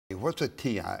What's a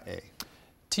TIA?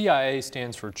 TIA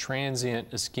stands for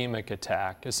Transient Ischemic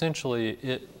Attack. Essentially,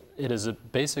 it is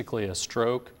basically a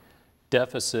stroke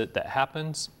deficit that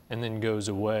happens and then goes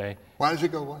away. Why does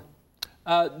it go away?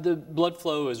 The blood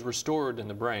flow is restored in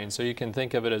the brain, so you can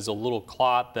think of it as a little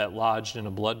clot that lodged in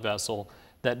a blood vessel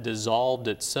that dissolved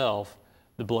itself.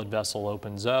 The blood vessel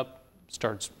opens up,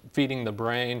 starts feeding the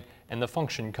brain, and the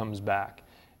function comes back.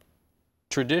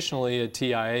 Traditionally, a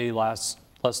TIA lasts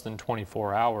less than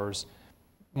 24 hours.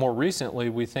 More recently,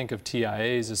 we think of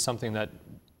TIAs as something that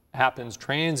happens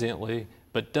transiently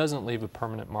but doesn't leave a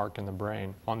permanent mark in the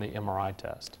brain on the MRI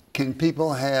test. Can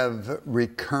people have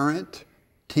recurrent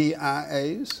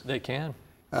TIAs? They can,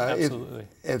 absolutely.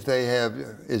 If they have,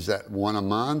 is that one a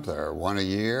month or one a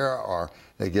year, or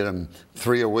they get them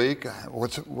 3 a week?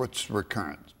 What's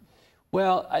recurrent?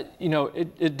 Well,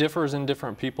 it differs in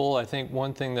different people. I think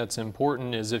one thing that's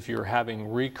important is if you're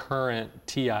having recurrent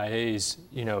TIAs,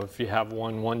 if you have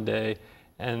one day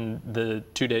and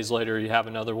 2 days later you have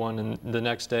another one and the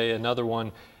next day another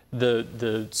one,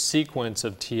 the sequence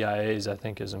of TIAs I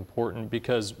think is important,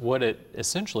 because what it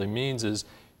essentially means is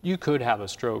you could have a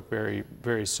stroke very,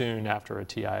 very soon after a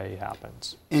TIA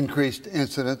happens. Increased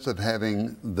incidence of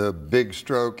having the big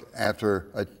stroke after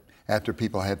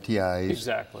people have TIAs?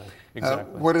 Exactly.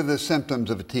 What are the symptoms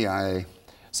of a TIA?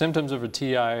 Symptoms of a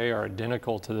TIA are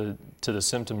identical to the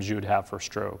symptoms you would have for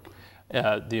stroke.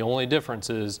 The only difference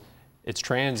is it's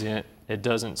transient. It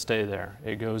doesn't stay there.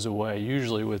 It goes away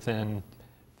usually within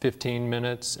 15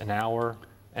 minutes, an hour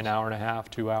and a half,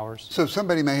 2 hours. So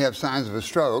somebody may have signs of a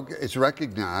stroke. It's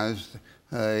recognized.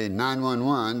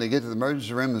 911, they get to the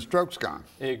emergency room, the stroke's gone.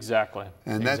 Exactly.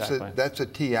 And that's a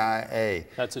TIA.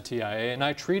 That's a TIA, and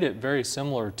I treat it very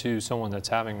similar to someone that's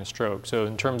having a stroke. So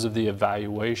in terms of the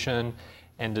evaluation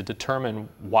and to determine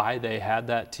why they had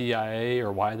that TIA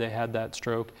or why they had that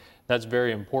stroke, that's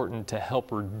very important to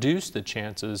help reduce the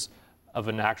chances of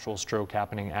an actual stroke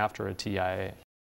happening after a TIA.